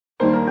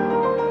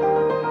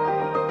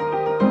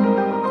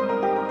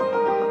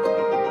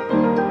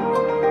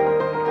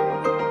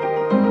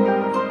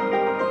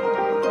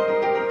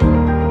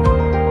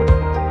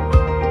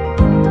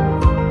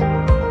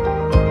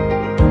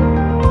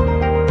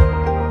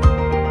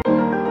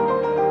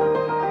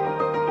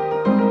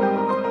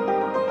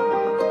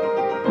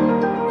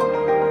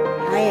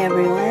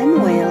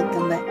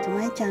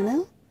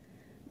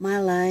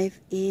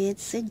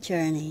a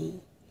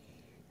journey.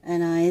 I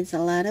know it's a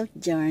lot of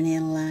journey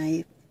in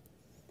life.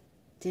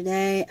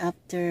 Today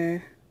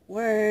after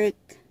work,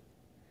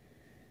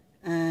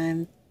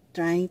 I'm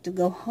trying to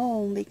go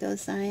home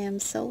because I am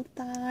so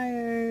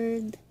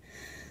tired.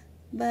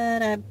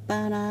 But I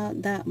found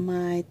out that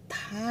my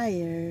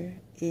tire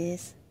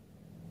is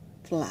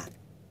flat.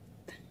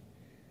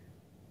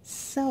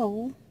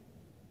 So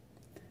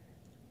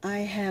I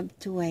have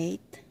to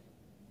wait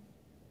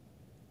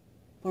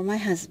for my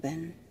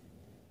husband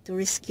to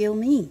rescue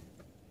me.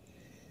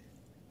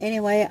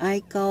 Anyway,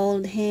 I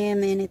called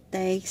him and it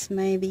takes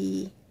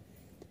maybe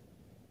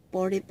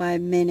 45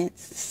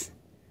 minutes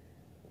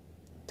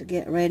to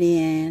get ready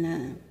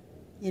and,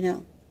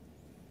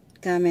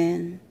 come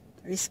and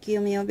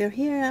rescue me over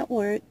here at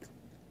work.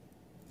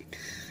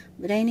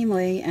 But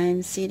anyway,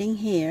 I'm sitting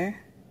here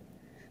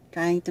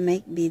trying to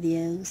make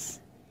videos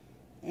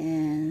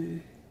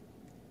and,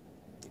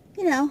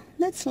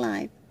 that's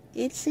life.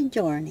 It's a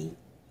journey.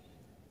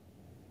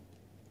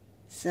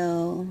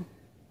 So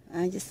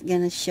I'm just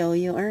gonna show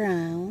you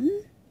around,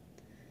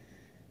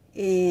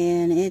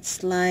 and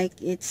it's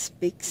like it's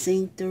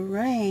fixing to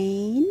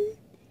rain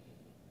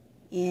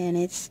and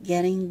it's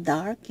getting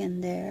dark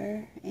in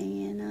there,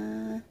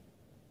 and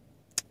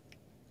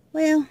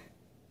well,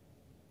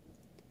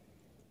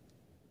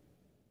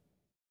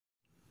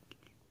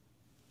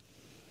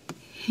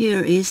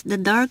 here is the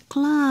dark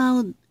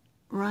cloud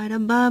right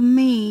above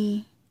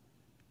me,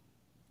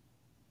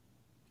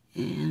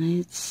 and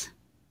it's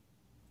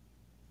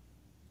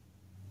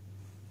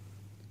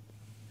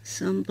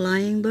some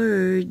flying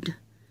bird.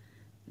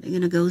 They're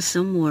gonna go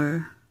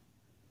somewhere.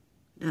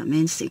 That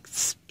means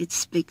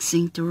it's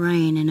fixing to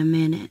rain in a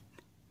minute.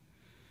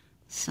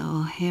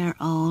 So here are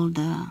all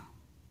the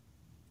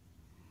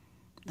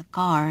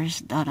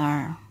cars that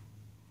are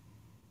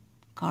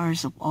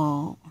cars of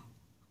all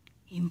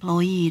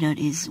employee that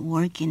is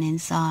working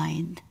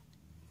inside.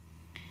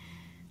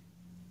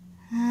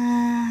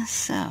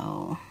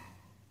 So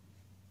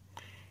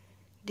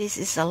this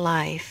is a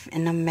life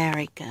in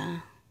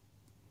America.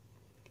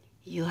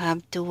 You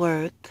have to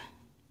work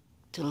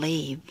to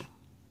live.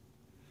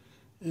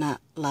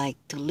 Not like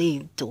to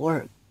live to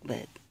work,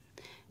 but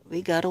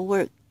we gotta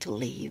work to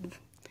live,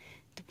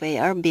 to pay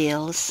our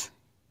bills,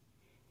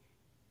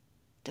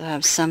 to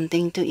have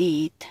something to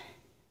eat.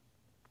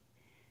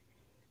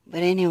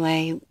 But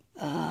anyway,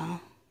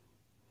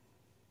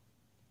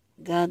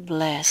 God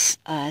bless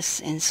us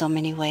in so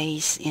many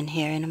ways in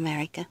here in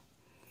America.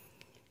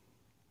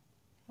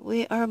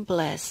 We are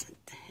blessed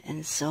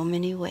in so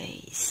many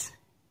ways.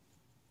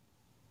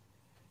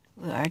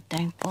 We are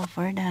thankful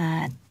for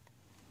that.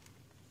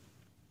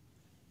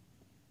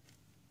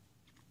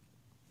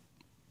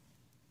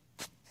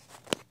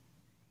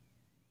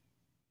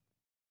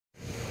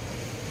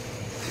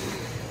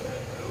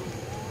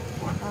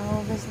 I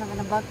hope it's not going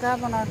to buck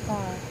up on our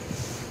car.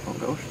 Well,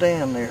 go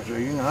stand there so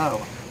you can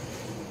holler.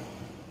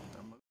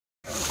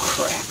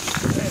 Crap.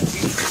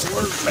 That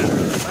work better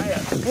than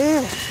that.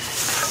 Yeah.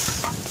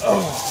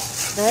 Oh.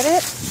 Is that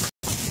it?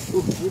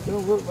 Ooh, it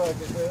don't look like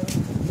it, man.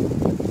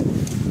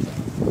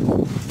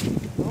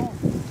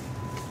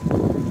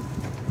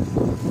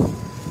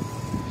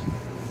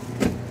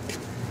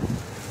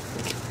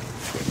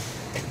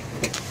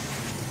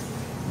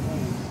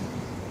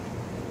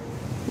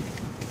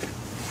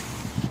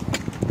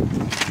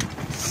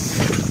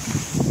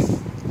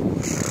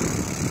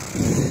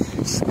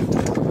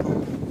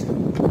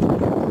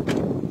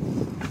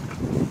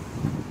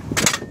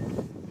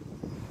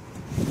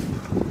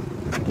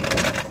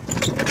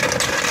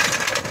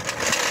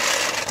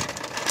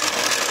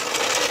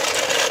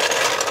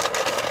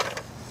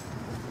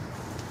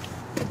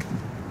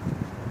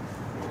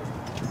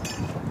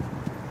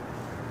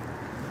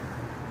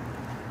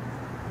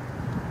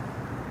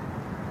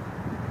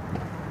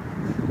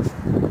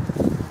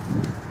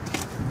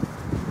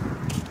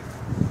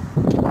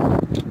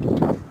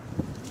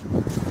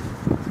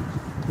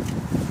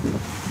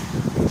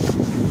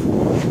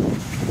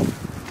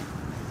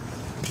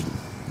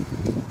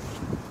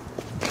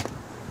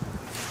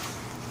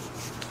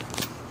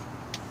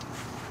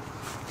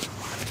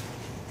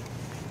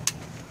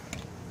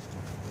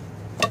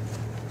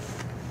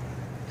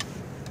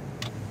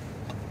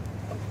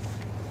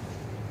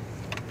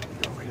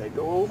 Okay,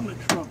 go open the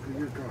trunk of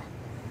your car.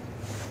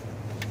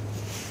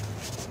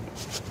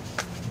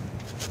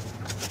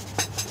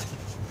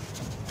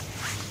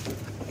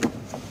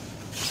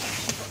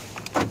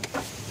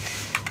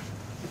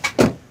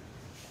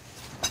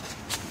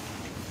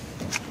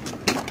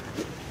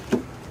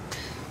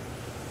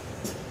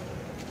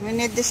 We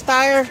need this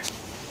tire.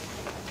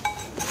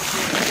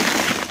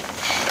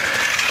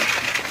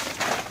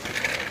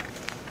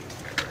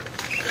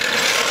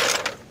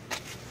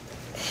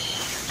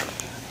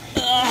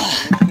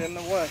 It's in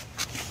the way.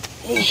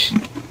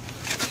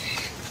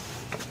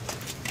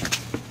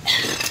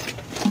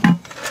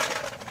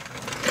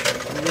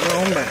 Get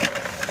on back.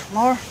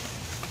 More?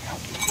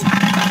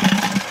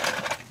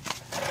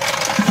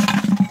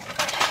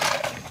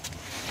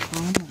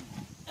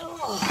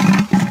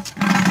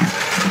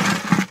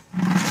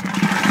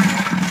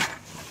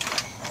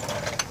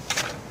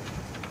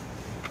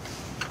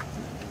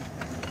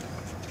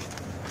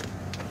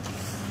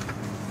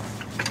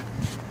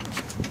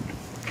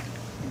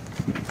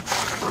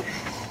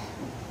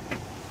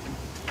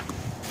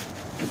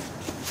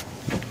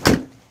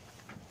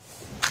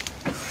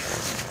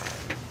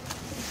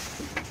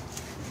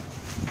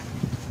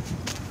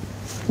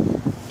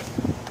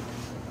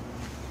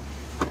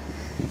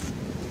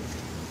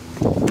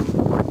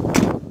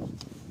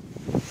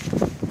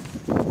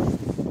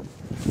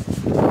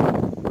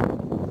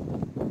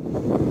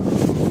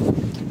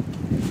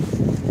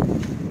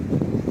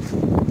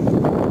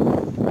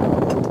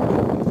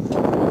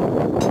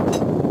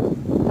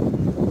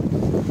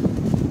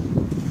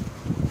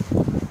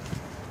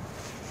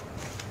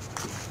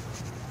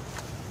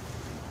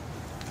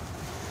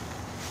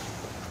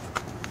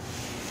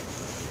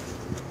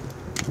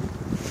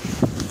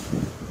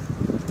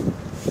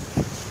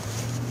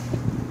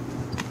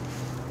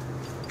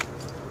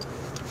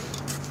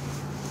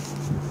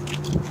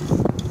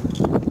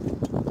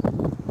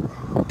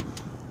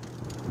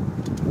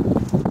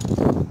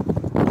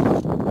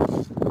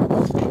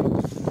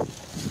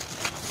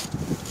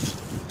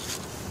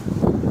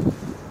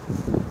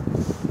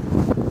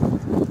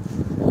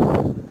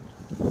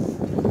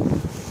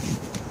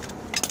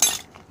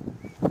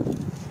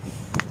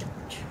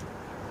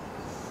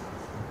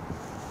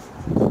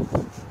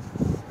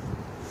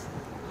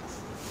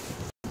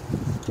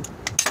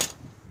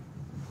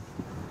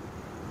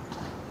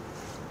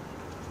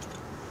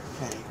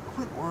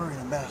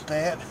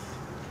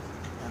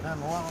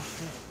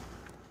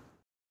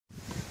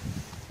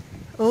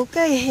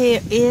 Okay,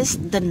 here is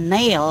the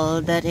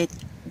nail that it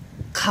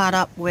caught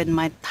up with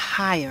my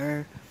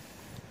tire.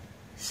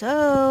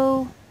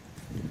 So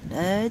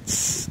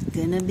that's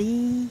gonna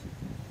be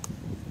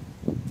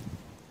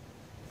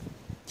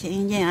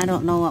changing. I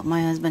don't know what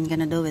my husband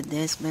gonna do with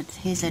this, but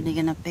he said he's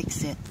gonna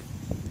fix it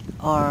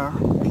or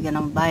we're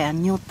gonna buy a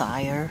new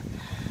tire.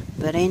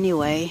 But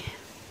anyway,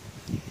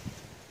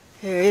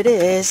 here it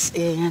is,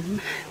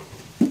 and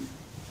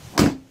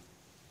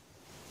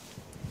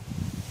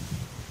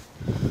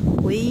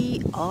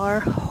we are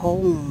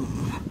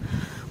home.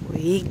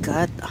 We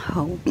got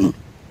home.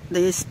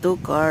 These two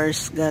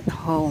cars got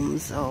home,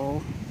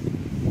 so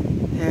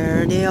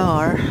here they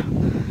are.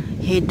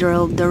 He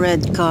drove the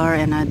red car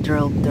and I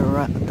drove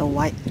the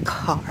white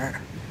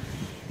car.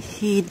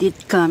 He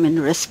did come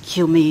and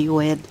rescue me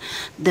with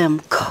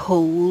them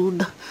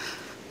cold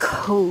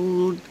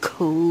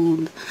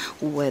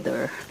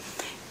weather.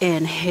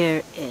 And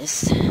here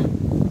is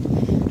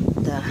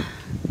the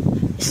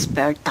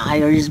spare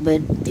tires,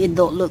 but it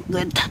don't look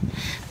good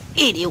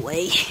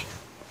anyway.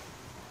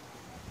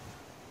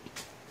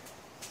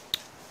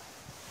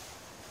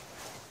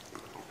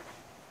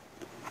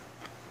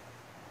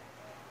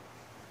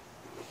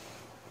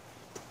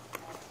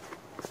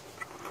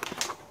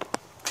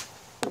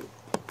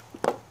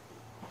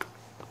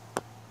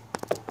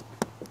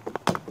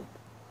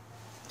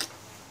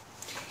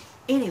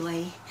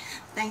 Anyway,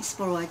 thanks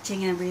for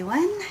watching,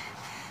 everyone.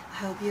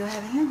 I hope you're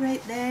having a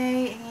great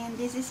day, and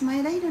this is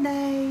my day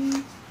today.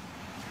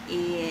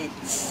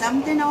 It's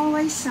something,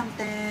 always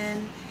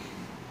something.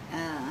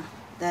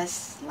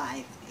 That's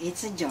life.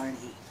 It's a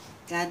journey.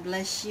 God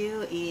bless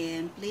you,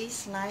 and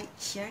please like,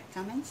 share,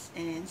 comments,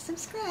 and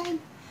subscribe.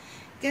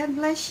 God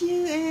bless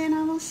you, and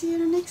I will see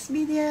you in the next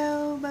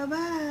video.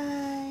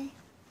 Bye-bye.